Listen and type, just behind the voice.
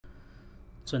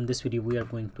So in this video we are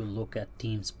going to look at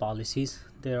Teams policies.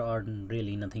 There are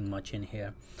really nothing much in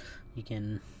here. You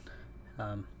can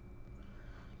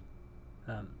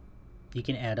you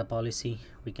can add a policy.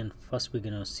 We're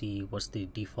gonna see what's the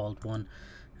default one,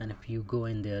 and if you go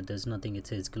in there, there's nothing. It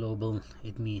says global.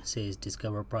 It says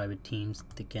discover private teams.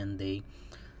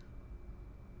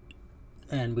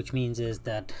 And which means is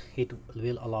that it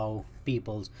will allow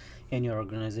people in your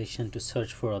organization to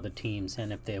search for other teams,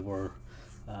 and if they were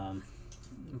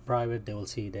private, they will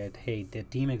see that hey, their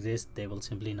team exists. They will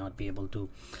simply not be able to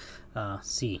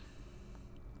see.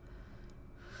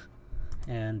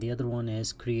 And the other one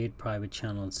is create private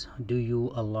channels. Do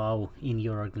you allow in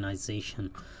your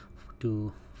organization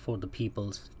for the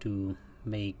peoples to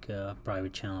make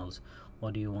private channels,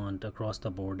 or do you want across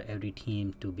the board every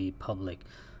team to be public?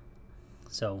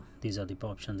 So these are the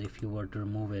options. If you were to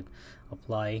remove it,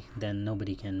 apply, then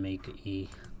nobody can make a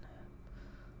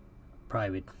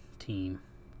private team.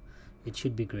 It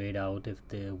should be grayed out if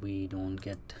we don't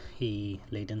get a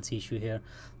latency issue here.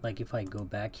 Like if I go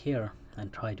back here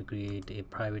and try to create a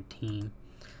private team,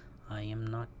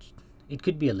 it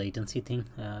could be a latency thing.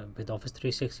 With Office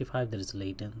 365 there is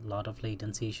a lot of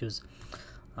latency issues,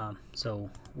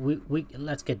 so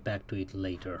let's get back to it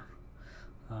later.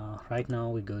 Right now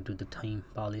we go to the team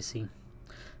policy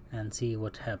and see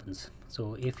what happens.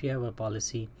 So if you have a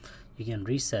policy, you can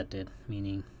reset it,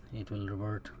 meaning it will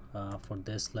revert. For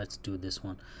this, let's do this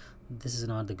one. This is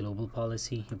not the global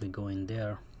policy. If we go in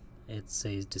there, it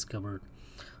says discover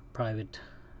private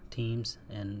teams,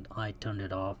 and I turned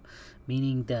it off,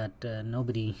 meaning that if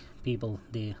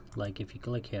you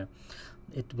click here,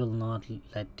 it will not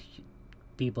let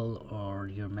people or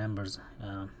your members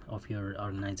of your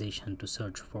organization to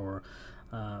search for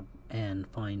and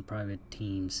find private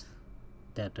teams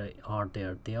that are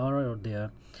there. They are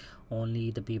there.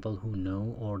 Only the people who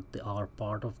know or are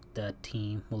part of that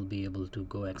team will be able to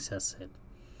go access it.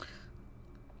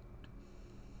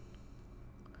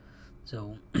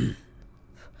 So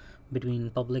between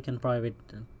public and private,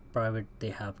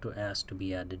 they have to ask to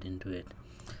be added into it.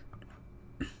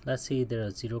 Let's see, there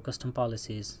are 0 custom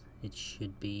policies. It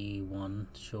should be one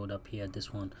showed up here,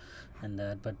 this one and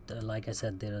that, but like I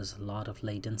said, there is a lot of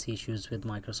latency issues with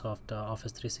Microsoft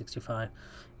Office 365.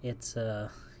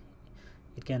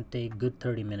 It can take good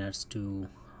 30 minutes to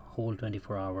hold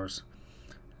 24 hours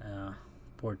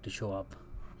for it to show up.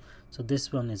 So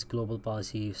this one is global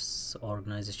policies,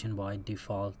 organization wide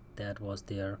default. That was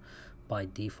there by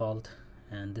default,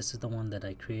 and this is the one that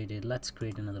I created. Let's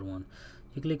create another one.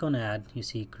 You click on add, you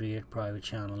see create private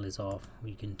channel is off.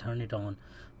 We can turn it on,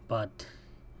 but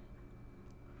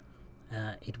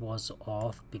it was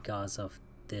off because of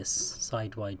this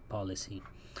site-wide policy.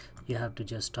 You have to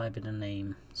just type in a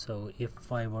name. So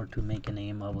if I were to make a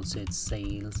name, I will say it's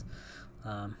sales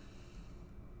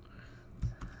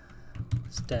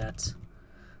stats.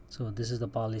 So this is the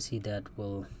policy that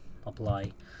will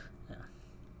apply.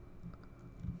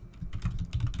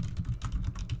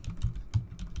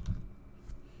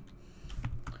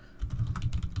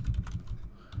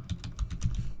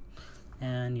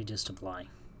 And you just apply.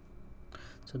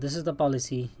 So this is the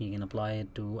policy. You can apply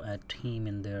it to a team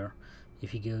in there.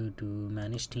 If you go to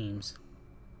manage teams,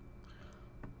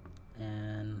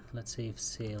 and let's say if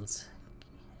sales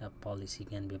policy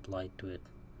can be applied to it.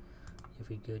 If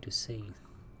we go to save,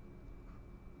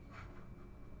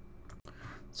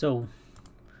 so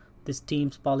this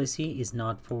teams policy is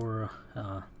not for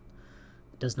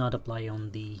does not apply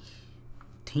on the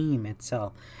team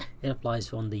itself. It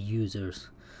applies on the users.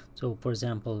 So for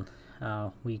example,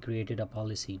 we created a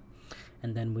policy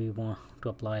and then we want to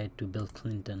apply it to Bill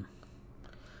Clinton.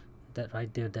 That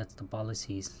right there, that's the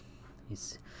policies.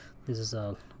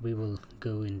 We will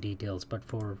go in details, but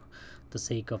for the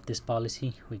sake of this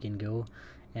policy we can go,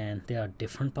 and there are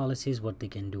different policies what they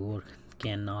can do or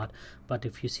cannot. But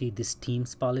if you see this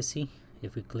teams policy,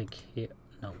 if we click here,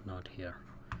 no, not here,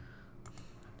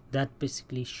 that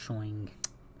basically showing,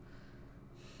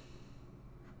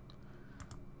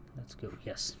 let's go,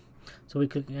 yes. So we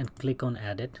click on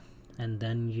edit, and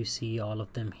then you see all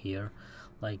of them here.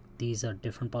 Like these are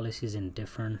different policies in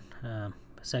different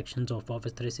sections of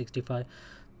Office 365.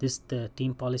 The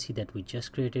team policy that we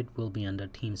just created will be under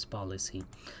teams policy.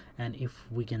 And if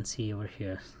we can see over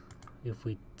here, if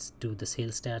we do the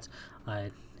sales stats,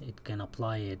 it can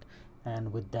apply it.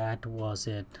 And with that was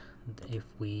it. If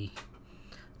we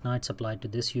now it's applied to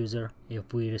this user.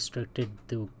 If we restricted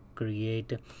to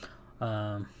create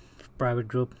private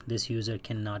group, this user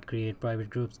cannot create private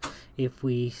groups. If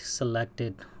we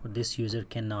selected this user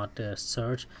cannot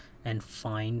search and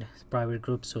find private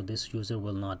groups, so this user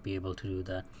will not be able to do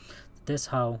that. this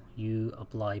how you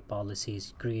apply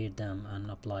policies, create them and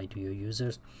apply to your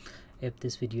users. If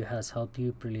this video has helped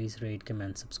you, please rate,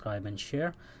 comment, subscribe and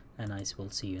share, and I will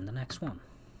see you in the next one.